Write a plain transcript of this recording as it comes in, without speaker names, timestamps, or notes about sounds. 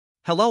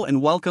Hello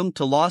and welcome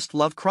to Lost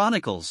Love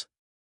Chronicles.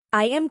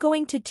 I am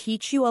going to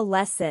teach you a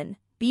lesson.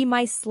 Be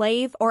my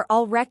slave or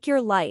I'll wreck your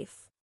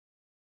life.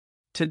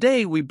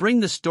 Today we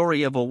bring the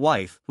story of a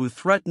wife who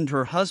threatened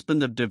her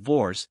husband of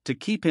divorce to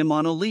keep him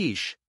on a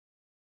leash.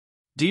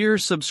 Dear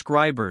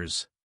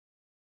subscribers,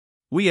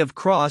 we have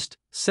crossed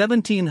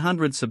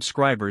 1,700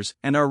 subscribers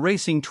and are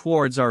racing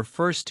towards our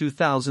first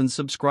 2,000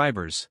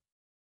 subscribers.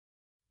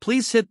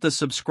 Please hit the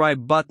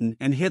subscribe button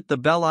and hit the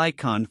bell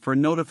icon for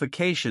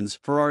notifications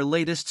for our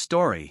latest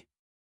story.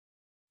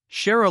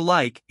 Share a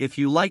like if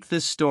you like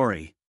this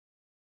story.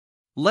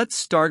 Let's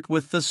start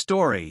with the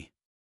story.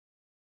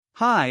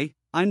 Hi,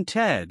 I'm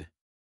Ted.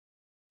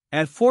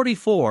 At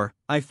 44,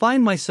 I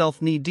find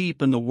myself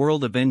knee-deep in the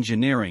world of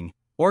engineering,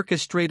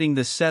 orchestrating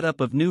the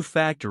setup of new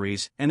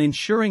factories and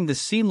ensuring the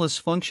seamless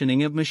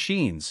functioning of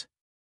machines.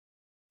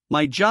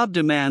 My job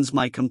demands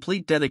my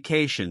complete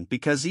dedication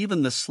because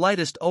even the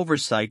slightest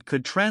oversight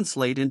could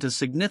translate into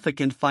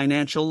significant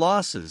financial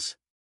losses.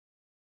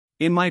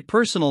 In my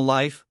personal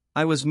life,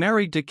 I was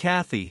married to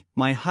Kathy,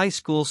 my high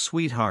school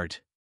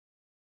sweetheart.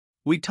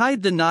 We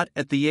tied the knot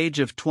at the age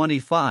of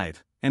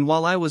 25, and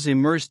while I was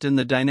immersed in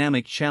the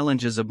dynamic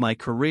challenges of my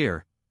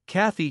career,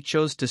 Kathy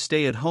chose to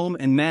stay at home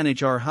and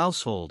manage our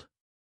household.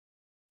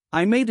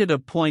 I made it a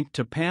point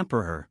to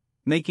pamper her,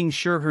 making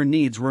sure her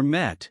needs were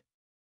met.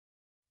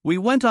 We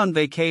went on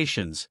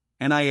vacations,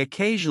 and I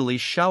occasionally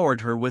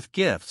showered her with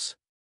gifts.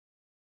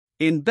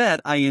 In bed,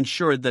 I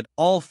ensured that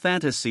all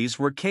fantasies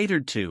were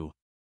catered to.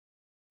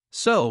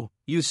 So,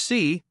 you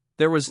see,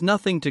 there was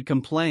nothing to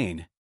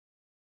complain.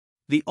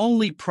 The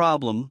only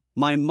problem,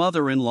 my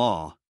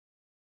mother-in-law.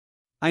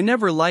 I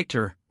never liked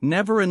her,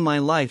 never in my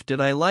life did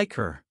I like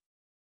her.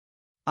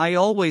 I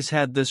always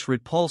had this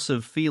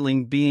repulsive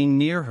feeling being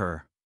near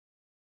her.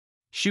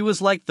 She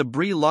was like the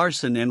Brie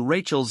Larson and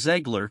Rachel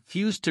Zegler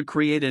fused to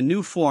create a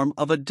new form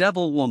of a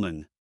devil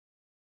woman.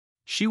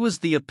 She was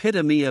the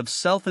epitome of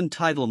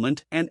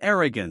self-entitlement and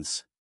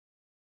arrogance.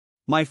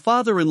 My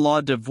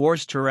father-in-law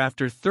divorced her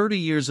after 30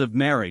 years of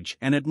marriage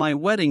and at my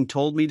wedding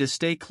told me to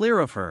stay clear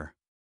of her.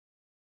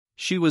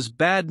 She was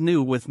bad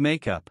news with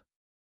makeup.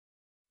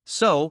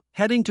 So,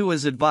 heading to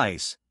his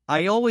advice,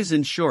 I always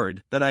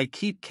ensured that I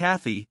keep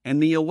Kathy and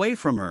me away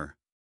from her.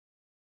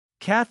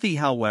 Kathy,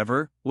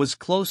 however, was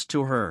close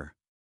to her.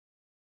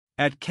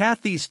 At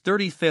Kathy's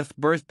 35th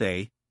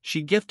birthday,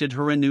 she gifted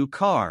her a new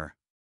car.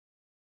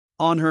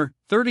 On her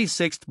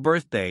 36th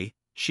birthday,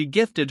 she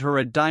gifted her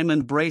a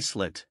diamond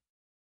bracelet.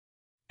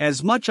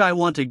 As much I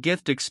want to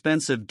gift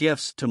expensive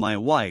gifts to my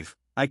wife,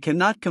 I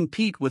cannot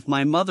compete with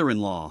my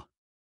mother-in-law.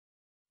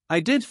 I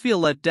did feel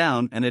let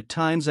down and at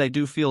times I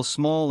do feel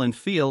small and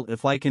feel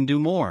if I can do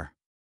more.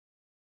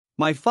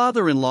 My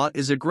father-in-law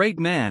is a great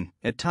man.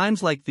 At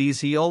times like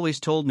these he always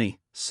told me,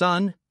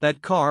 "Son,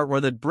 that car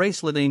or that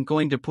bracelet ain't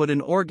going to put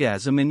an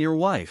orgasm in your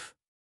wife.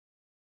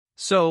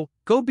 So,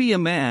 go be a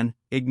man,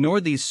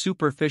 ignore these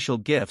superficial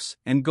gifts,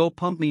 and go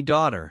pump me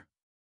daughter."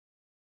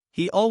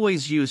 He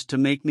always used to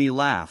make me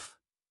laugh.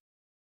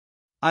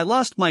 I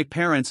lost my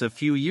parents a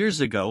few years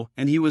ago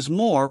and he was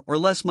more or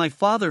less my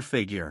father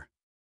figure.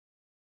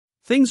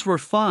 Things were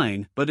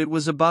fine, but it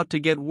was about to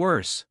get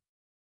worse.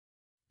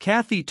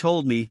 Kathy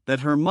told me that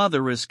her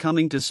mother is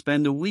coming to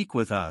spend a week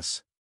with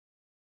us.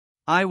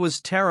 I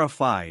was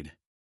terrified.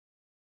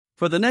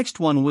 For the next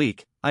 1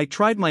 week, I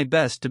tried my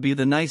best to be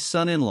the nice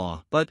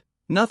son-in-law, but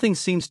nothing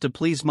seems to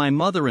please my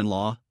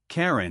mother-in-law,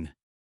 Karen.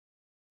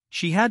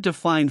 She had to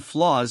find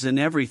flaws in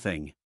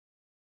everything.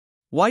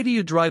 Why do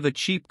you drive a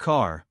cheap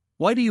car?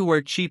 Why do you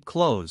wear cheap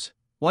clothes?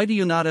 Why do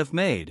you not have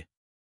maid?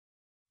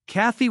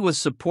 Kathy was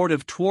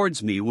supportive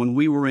towards me when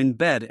we were in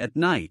bed at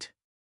night.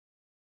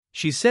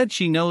 She said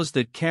she knows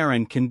that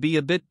Karen can be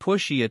a bit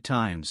pushy at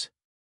times.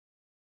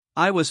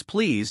 I was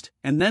pleased,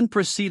 and then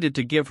proceeded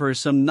to give her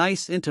some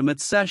nice intimate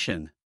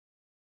session.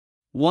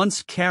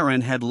 Once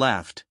Karen had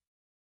left,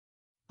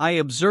 I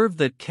observed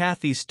that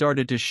Kathy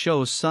started to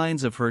show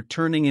signs of her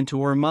turning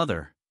into her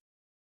mother.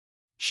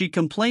 She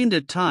complained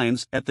at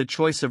times at the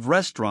choice of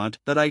restaurant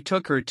that I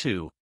took her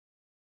to.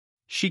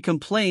 She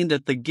complained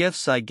at the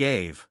gifts I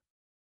gave.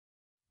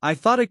 I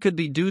thought it could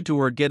be due to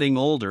her getting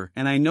older,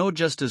 and I know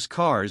just as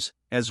cars,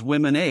 as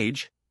women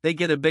age, they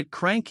get a bit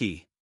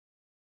cranky.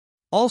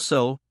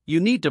 Also, you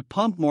need to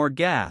pump more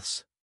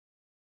gas.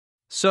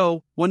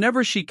 So,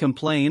 whenever she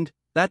complained,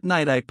 that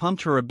night I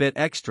pumped her a bit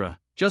extra,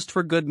 just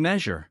for good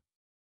measure.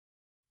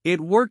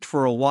 It worked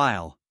for a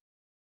while.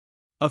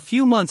 A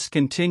few months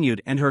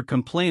continued and her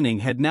complaining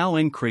had now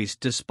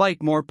increased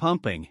despite more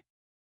pumping.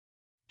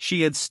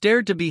 She had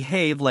started to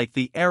behave like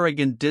the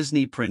arrogant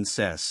Disney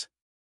princess.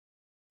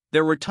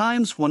 There were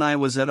times when I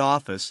was at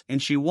office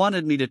and she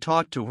wanted me to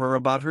talk to her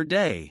about her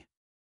day.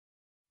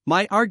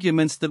 My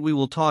arguments that we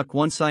will talk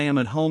once I am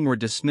at home were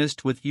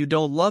dismissed with "You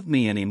don't love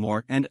me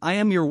anymore and I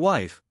am your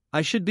wife,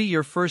 I should be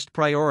your first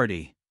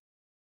priority."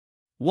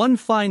 One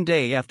fine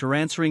day after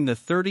answering the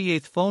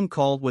 38th phone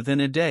call within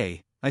a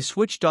day, I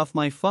switched off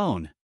my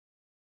phone.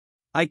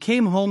 I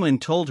came home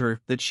and told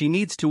her that she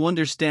needs to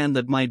understand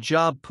that my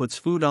job puts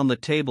food on the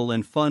table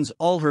and funds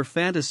all her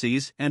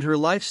fantasies and her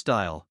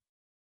lifestyle.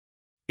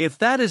 If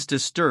that is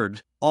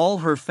disturbed, all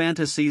her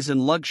fantasies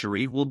and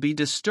luxury will be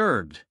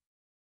disturbed.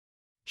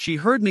 She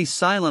heard me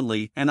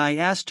silently and I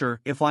asked her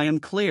if I am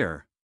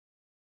clear.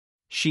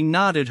 She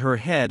nodded her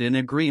head in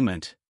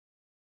agreement.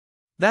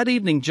 That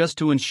evening, just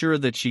to ensure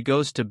that she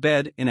goes to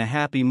bed in a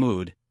happy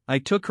mood, I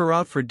took her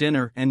out for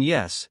dinner and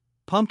yes,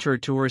 pumped her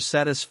to her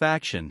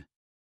satisfaction.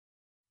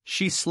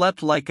 She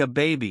slept like a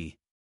baby.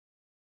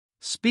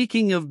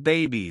 Speaking of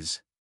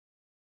babies,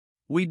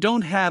 we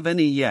don't have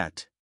any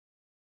yet.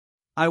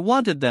 I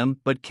wanted them,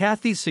 but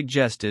Kathy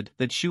suggested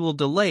that she will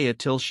delay it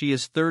till she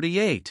is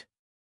 38.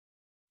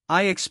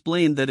 I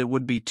explained that it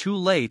would be too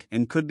late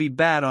and could be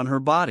bad on her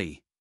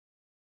body.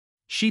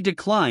 She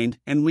declined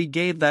and we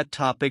gave that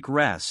topic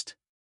rest.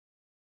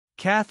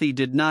 Kathy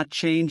did not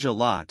change a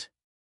lot.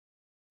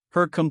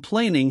 Her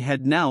complaining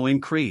had now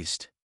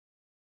increased.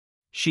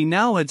 She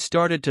now had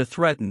started to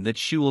threaten that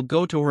she will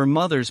go to her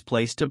mother's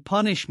place to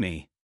punish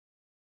me.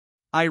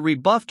 I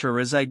rebuffed her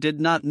as I did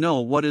not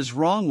know what is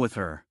wrong with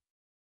her.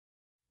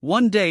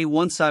 One day,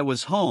 once I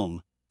was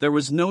home, there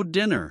was no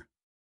dinner.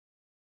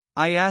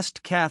 I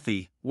asked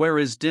Kathy, "Where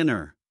is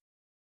dinner?"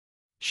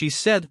 She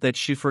said that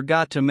she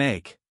forgot to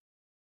make.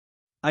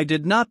 I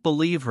did not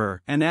believe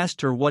her and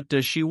asked her what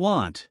does she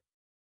want.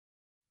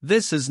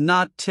 This is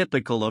not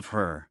typical of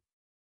her.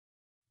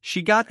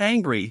 She got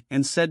angry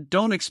and said,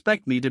 "Don't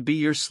expect me to be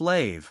your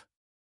slave."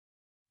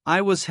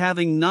 I was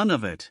having none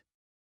of it.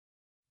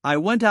 I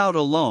went out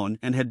alone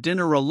and had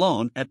dinner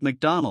alone at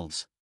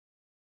McDonald's.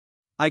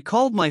 I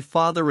called my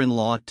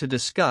father-in-law to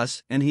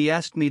discuss and he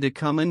asked me to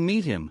come and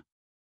meet him.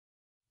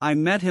 I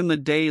met him a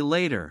day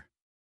later.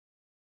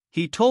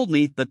 He told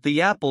me that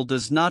the apple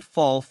does not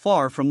fall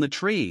far from the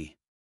tree.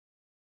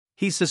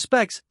 He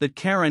suspects that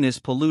Karen is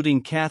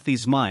polluting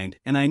Kathy's mind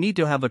and I need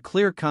to have a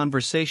clear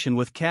conversation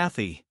with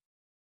Kathy.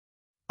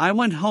 I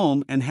went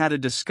home and had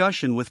a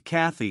discussion with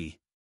Kathy.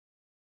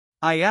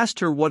 I asked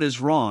her what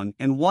is wrong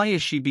and why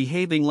is she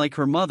behaving like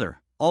her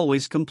mother,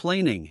 always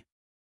complaining.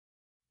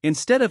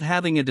 Instead of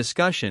having a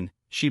discussion,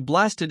 she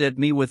blasted at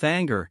me with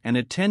anger and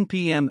at 10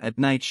 p.m. at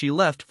night she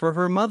left for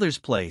her mother's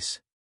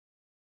place.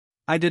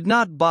 I did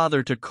not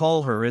bother to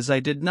call her as I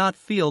did not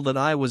feel that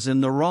I was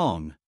in the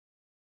wrong.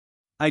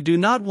 I do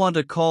not want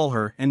to call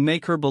her and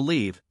make her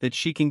believe that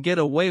she can get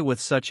away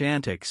with such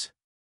antics.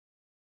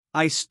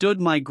 I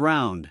stood my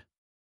ground.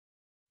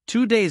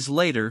 2 days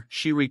later,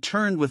 she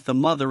returned with the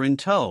mother in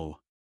tow.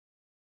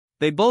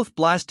 They both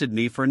blasted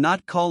me for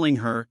not calling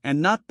her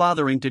and not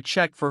bothering to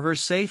check for her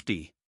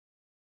safety.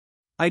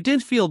 I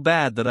did feel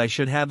bad that I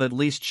should have at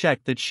least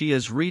checked that she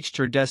has reached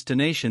her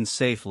destination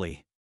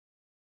safely.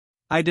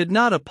 I did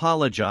not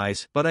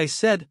apologize, but I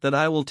said that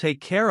I will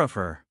take care of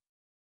her.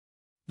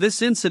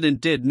 This incident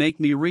did make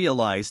me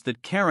realize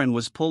that Karen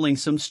was pulling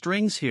some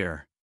strings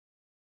here.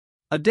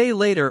 A day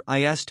later,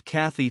 I asked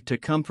Kathy to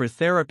come for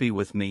therapy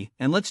with me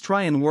and let's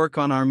try and work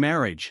on our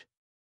marriage.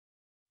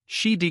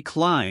 She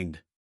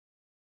declined.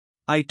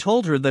 I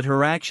told her that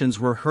her actions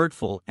were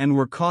hurtful and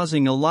were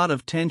causing a lot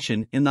of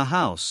tension in the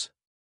house.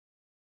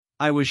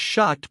 I was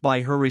shocked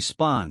by her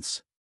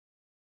response.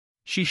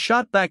 She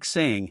shot back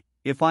saying,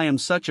 "If I am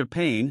such a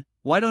pain,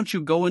 why don't you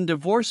go and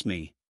divorce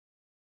me?"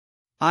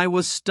 I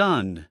was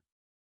stunned.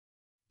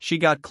 She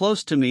got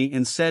close to me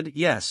and said,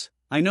 "Yes,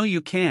 I know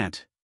you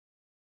can't."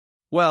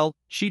 Well,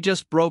 she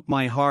just broke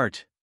my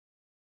heart.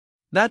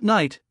 That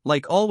night,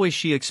 like always,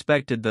 she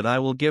expected that I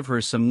will give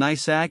her some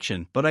nice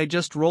action, but I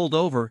just rolled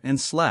over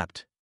and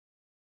slept.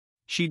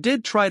 She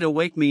did try to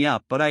wake me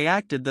up, but I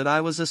acted that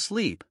I was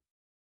asleep.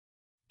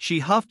 She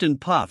huffed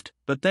and puffed,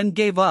 but then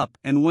gave up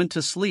and went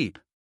to sleep.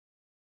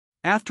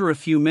 After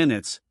a few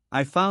minutes,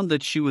 I found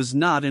that she was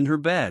not in her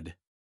bed.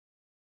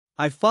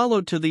 I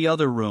followed to the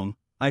other room.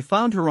 I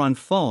found her on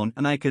phone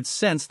and I could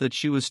sense that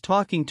she was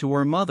talking to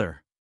her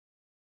mother.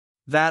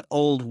 That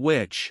old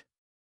witch.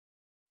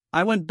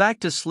 I went back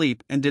to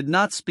sleep and did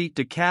not speak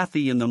to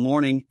Kathy in the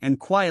morning and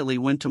quietly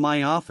went to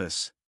my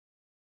office.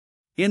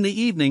 In the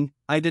evening,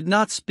 I did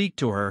not speak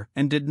to her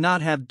and did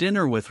not have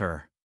dinner with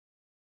her.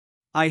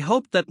 I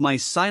hoped that my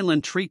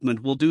silent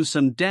treatment will do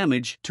some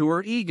damage to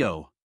her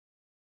ego.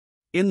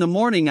 In the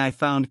morning, I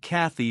found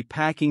Kathy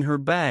packing her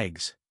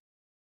bags.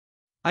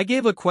 I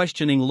gave a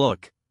questioning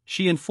look.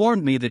 She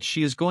informed me that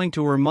she is going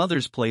to her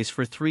mother's place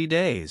for 3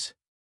 days.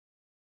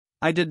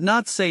 I did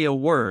not say a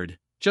word,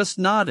 just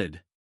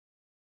nodded.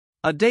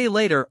 A day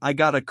later, I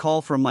got a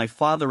call from my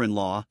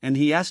father-in-law and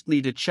he asked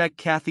me to check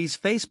Kathy's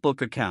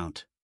Facebook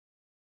account.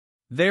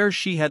 There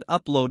she had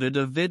uploaded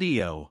a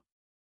video.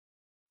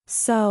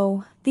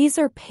 So, these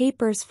are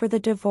papers for the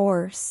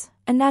divorce,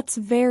 and that's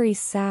very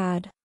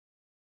sad.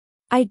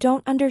 I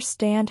don't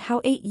understand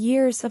how 8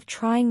 years of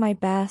trying my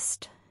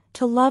best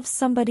to love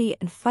somebody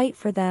and fight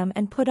for them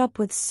and put up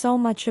with so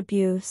much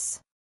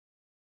abuse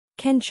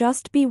can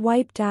just be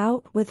wiped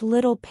out with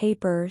little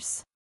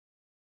papers.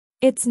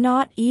 It's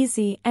not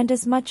easy, and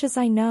as much as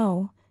I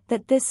know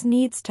that this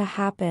needs to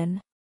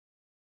happen,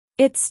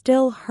 it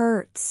still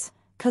hurts,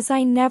 'cause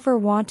I never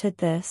wanted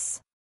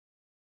this.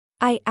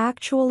 I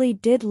actually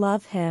did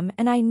love him,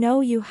 and I know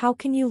you. How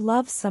can you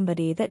love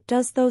somebody that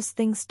does those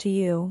things to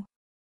you?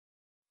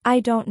 I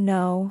don't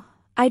know.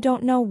 I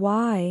don't know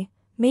why.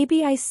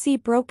 Maybe I see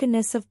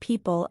brokenness of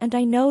people and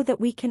I know that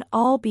we can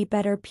all be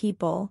better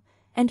people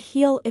and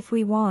heal if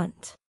we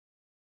want.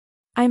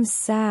 I'm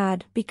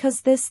sad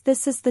because this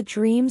is the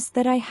dreams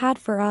that I had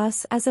for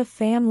us as a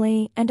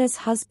family and as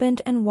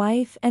husband and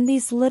wife, and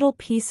these little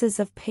pieces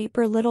of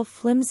paper, little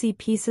flimsy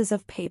pieces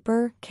of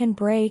paper, can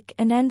break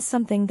and end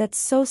something that's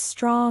so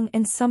strong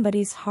in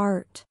somebody's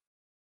heart.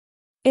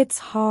 It's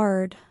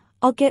hard.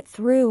 I'll get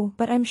through,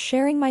 but I'm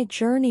sharing my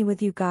journey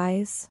with you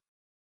guys.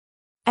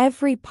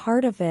 Every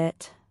part of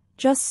it,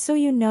 just so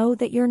you know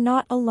that you're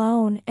not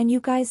alone and you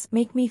guys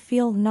make me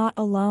feel not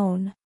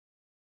alone.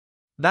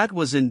 That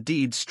was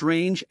indeed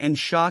strange and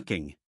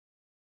shocking.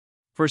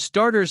 For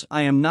starters,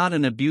 I am not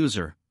an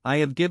abuser. I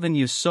have given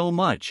you so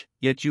much,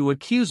 yet you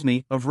accuse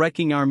me of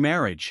wrecking our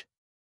marriage.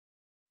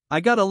 I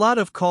got a lot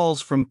of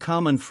calls from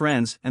common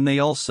friends and they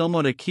all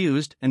somewhat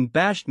accused and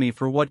bashed me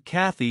for what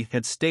Kathy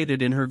had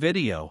stated in her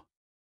video.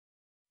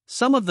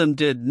 Some of them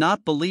did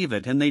not believe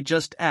it and they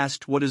just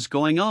asked what is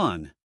going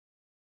on.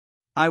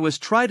 I was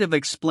tired of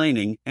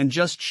explaining and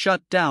just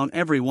shut down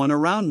everyone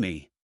around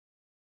me.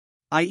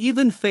 I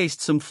even faced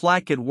some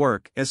flack at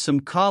work as some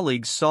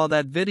colleagues saw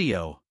that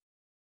video.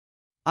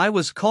 I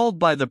was called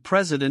by the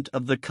president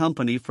of the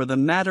company for the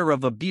matter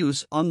of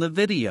abuse on the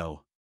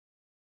video.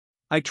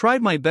 I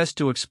tried my best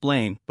to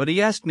explain, but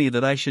he asked me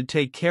that I should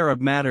take care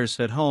of matters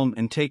at home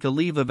and take a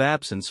leave of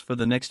absence for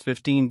the next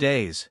 15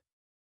 days.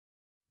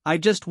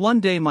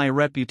 One day my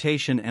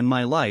reputation and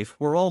my life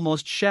were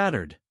almost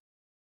shattered.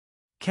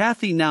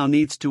 Kathy now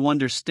needs to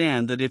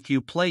understand that if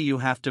you play you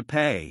have to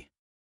pay.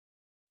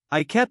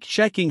 I kept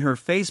checking her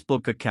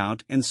Facebook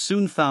account and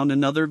soon found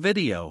another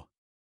video.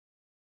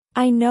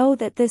 I know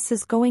that this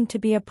is going to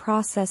be a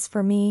process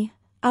for me,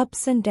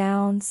 ups and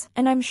downs,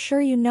 and I'm sure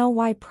you know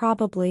why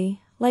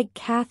probably. Like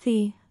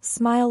Kathy,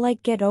 smile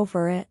like get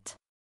over it.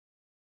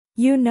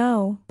 You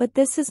know, but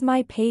this is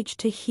my page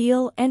to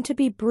heal and to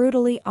be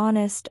brutally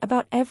honest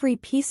about every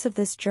piece of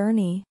this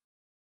journey.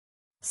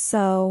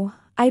 So,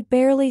 I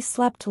barely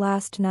slept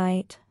last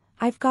night,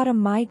 I've got a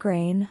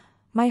migraine,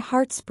 my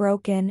heart's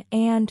broken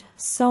and,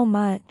 so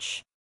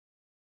much.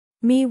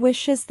 Me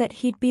wishes that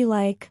he'd be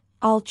like,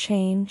 I'll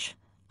change,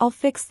 I'll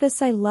fix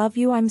this, I love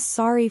you, I'm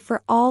sorry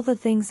for all the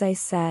things I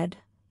said,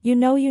 you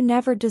know you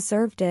never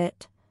deserved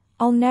it.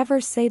 I'll never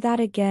say that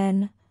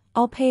again,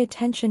 I'll pay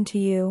attention to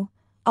you,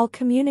 I'll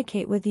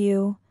communicate with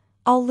you,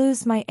 I'll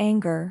lose my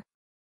anger.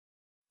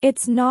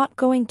 It's not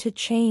going to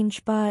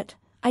change, but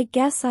I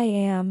guess I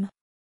am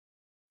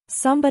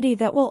somebody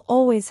that will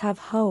always have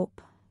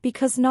hope,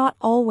 because not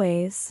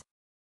always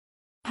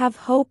have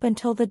hope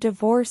until the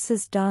divorce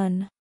is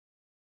done.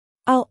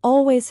 I'll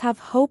always have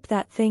hope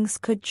that things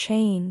could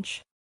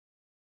change.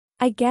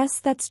 I guess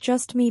that's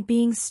just me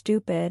being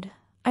stupid.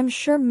 I'm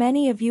sure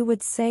many of you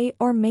would say,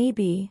 or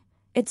maybe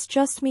it's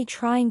just me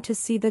trying to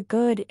see the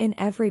good in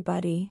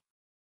everybody.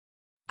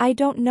 I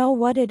don't know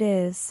what it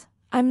is.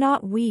 I'm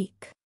not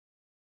weak.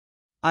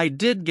 I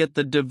did get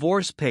the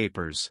divorce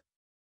papers.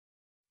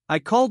 I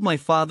called my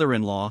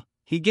father-in-law.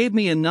 He gave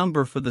me a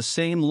number for the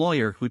same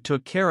lawyer who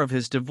took care of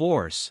his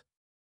divorce.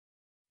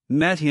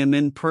 Met him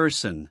in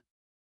person.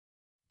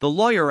 The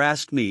lawyer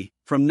asked me,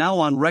 from now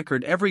on,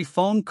 record every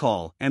phone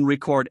call and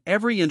record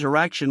every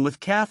interaction with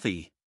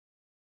Kathy.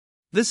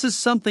 This is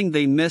something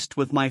they missed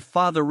with my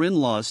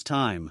father-in-law's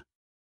time.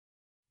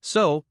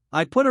 So,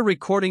 I put a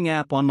recording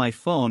app on my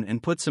phone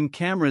and put some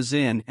cameras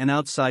in and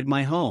outside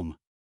my home.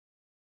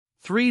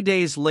 3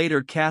 days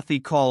later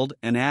Kathy called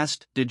and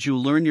asked, "Did you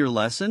learn your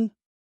lesson?"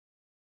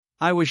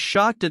 I was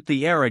shocked at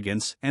the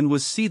arrogance and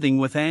was seething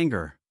with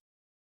anger.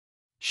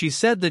 She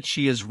said that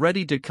she is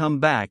ready to come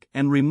back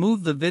and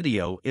remove the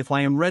video if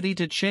I am ready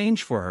to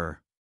change for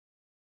her.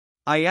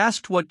 I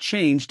asked what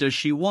change does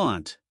she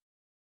want.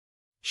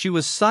 She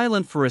was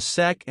silent for a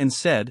sec and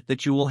said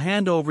that you will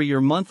hand over your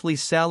monthly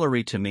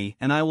salary to me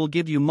and I will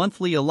give you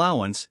monthly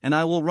allowance and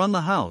I will run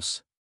the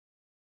house.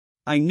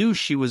 I knew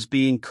she was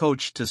being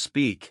coached to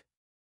speak.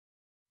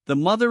 The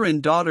mother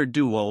and daughter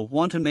duo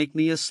want to make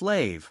me a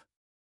slave.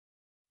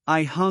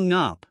 I hung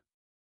up.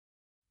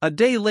 A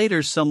day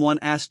later someone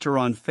asked her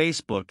on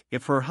Facebook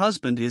if her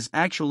husband is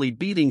actually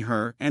beating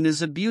her and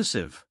is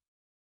abusive.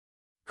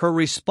 Her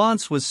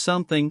response was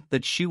something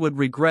that she would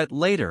regret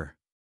later.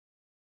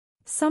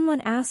 Someone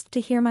asked to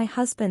hear my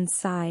husband's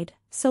side,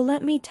 so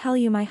let me tell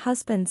you my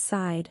husband's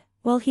side.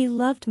 Well, he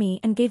loved me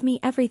and gave me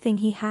everything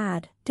he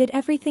had, did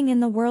everything in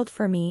the world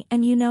for me,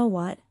 and you know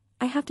what?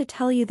 I have to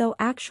tell you though,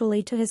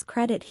 actually to his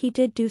credit he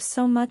did do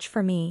so much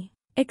for me.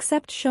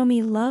 Except show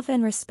me love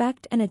and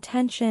respect and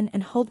attention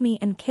and hold me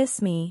and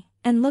kiss me,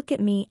 and look at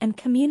me and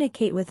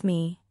communicate with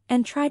me,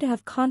 and try to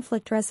have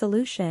conflict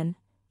resolution.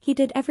 He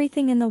did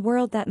everything in the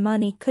world that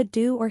money could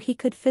do or he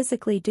could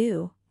physically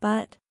do,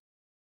 but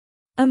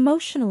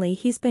emotionally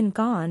he's been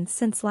gone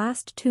since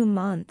last 2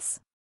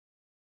 months.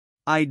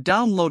 I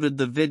downloaded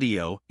the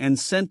video and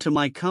sent to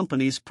my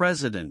company's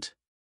president.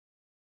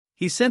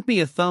 He sent me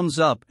a thumbs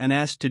up and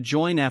asked to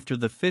join after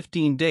the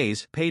 15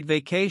 days paid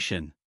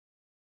vacation.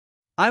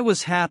 I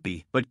was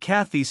happy, but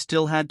Kathy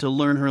still had to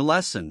learn her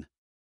lesson.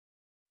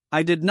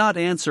 I did not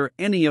answer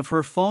any of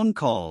her phone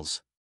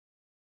calls.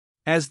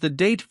 As the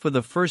date for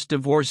the first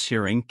divorce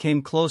hearing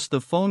came close,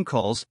 the phone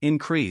calls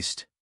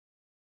increased.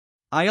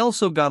 I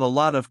also got a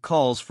lot of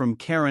calls from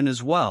Karen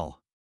as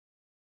well.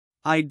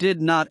 I did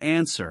not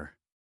answer.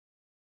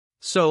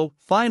 So,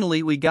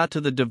 finally we got to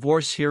the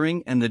divorce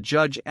hearing and the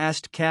judge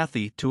asked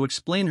Kathy to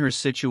explain her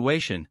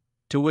situation,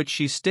 to which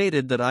she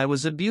stated that I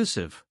was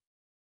abusive.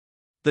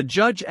 The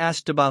judge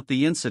asked about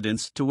the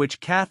incidents, to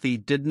which Kathy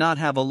did not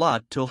have a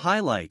lot to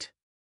highlight.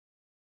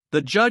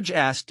 The judge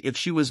asked if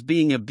she was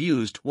being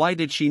abused, why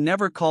did she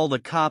never call the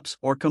cops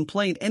or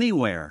complain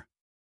anywhere?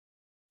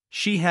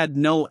 She had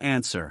no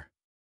answer.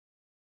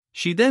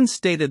 She then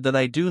stated that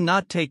I do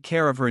not take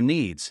care of her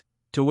needs,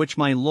 to which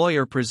my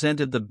lawyer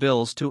presented the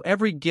bills to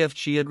every gift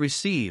she had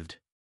received.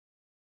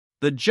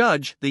 The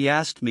judge then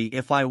asked me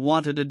if I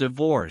wanted a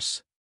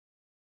divorce.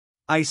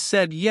 I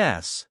said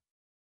yes.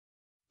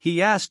 He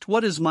asked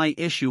what is my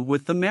issue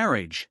with the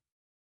marriage.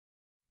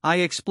 I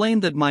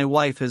explained that my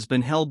wife has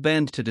been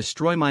hell-bent to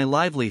destroy my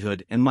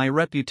livelihood and my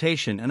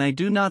reputation, and I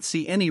do not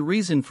see any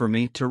reason for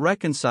me to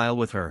reconcile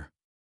with her.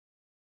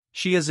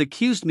 She has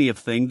accused me of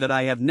things that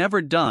I have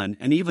never done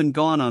and even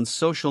gone on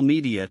social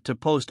media to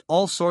post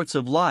all sorts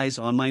of lies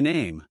on my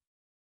name.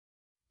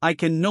 I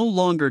can no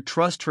longer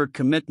trust her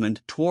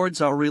commitment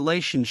towards our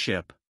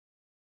relationship.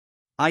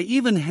 I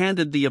even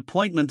handed the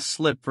appointment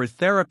slip for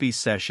therapy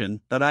session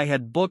that I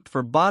had booked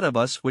for both of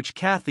us, which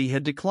Kathy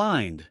had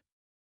declined.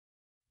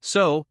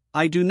 So,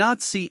 I do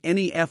not see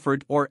any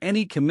effort or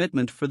any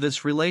commitment for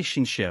this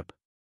relationship.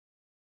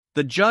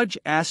 The judge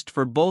asked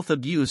for both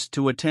of us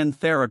to attend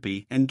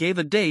therapy and gave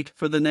a date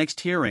for the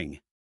next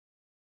hearing.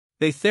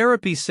 The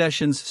therapy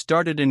sessions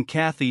started and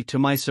Kathy, to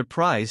my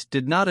surprise,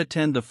 did not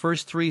attend the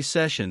first 3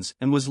 sessions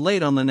and was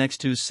late on the next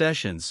 2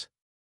 sessions.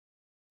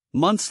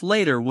 Months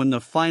later, when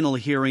the final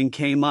hearing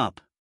came up,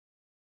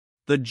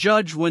 the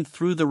judge went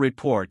through the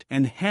report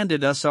and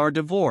handed us our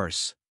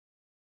divorce.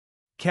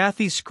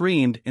 Kathy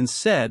screamed and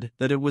said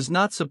that it was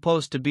not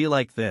supposed to be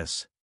like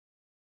this.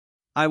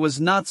 I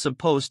was not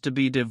supposed to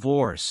be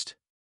divorced.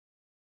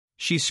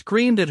 She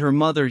screamed at her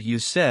mother, "You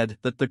said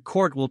that the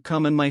court will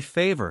come in my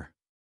favor.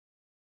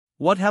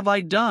 What have I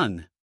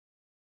done?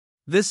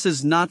 This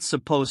is not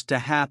supposed to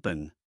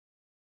happen."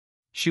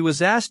 She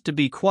was asked to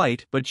be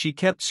quiet, but she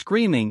kept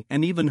screaming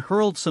and even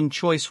hurled some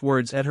choice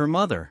words at her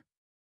mother.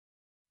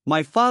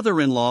 My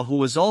father-in-law, who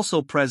was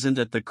also present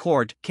at the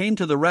court, came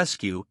to the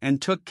rescue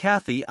and took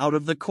Kathy out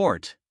of the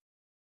court.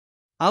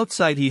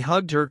 Outside, he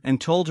hugged her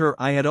and told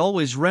her, "I had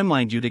always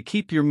reminded you to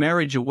keep your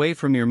marriage away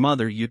from your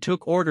mother. You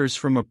took orders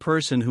from a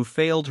person who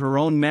failed her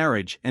own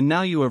marriage, and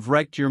now you have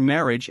wrecked your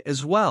marriage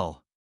as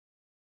well."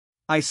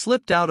 I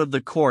slipped out of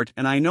the court,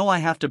 and I know I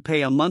have to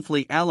pay a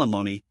monthly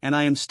alimony, and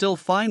I am still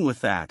fine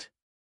with that.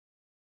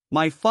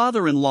 My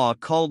father-in-law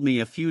called me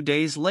a few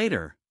days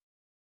later.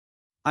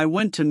 I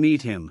went to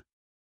meet him.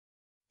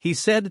 He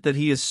said that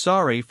he is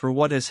sorry for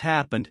what has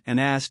happened and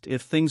asked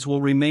if things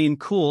will remain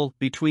cool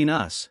between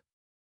us.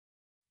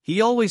 He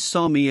always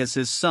saw me as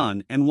his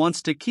son and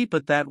wants to keep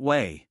it that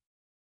way.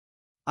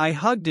 I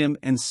hugged him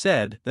and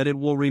said that it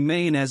will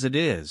remain as it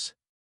is.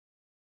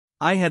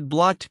 I had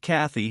blocked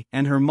Kathy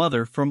and her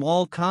mother from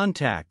all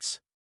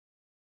contacts.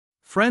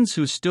 Friends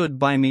who stood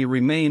by me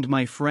remained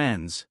my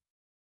friends.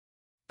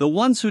 The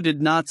ones who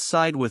did not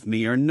side with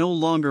me are no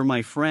longer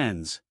my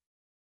friends.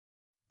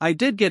 I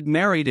did get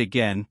married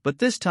again, but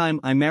this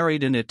time I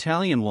married an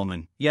Italian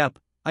woman. Yep,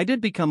 I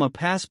did become a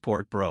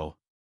passport bro.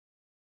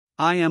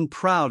 I am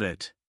proud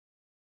it.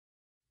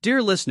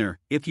 Dear listener,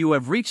 if you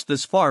have reached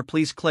this far,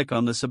 please click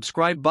on the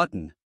subscribe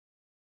button.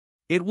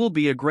 It will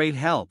be a great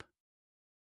help.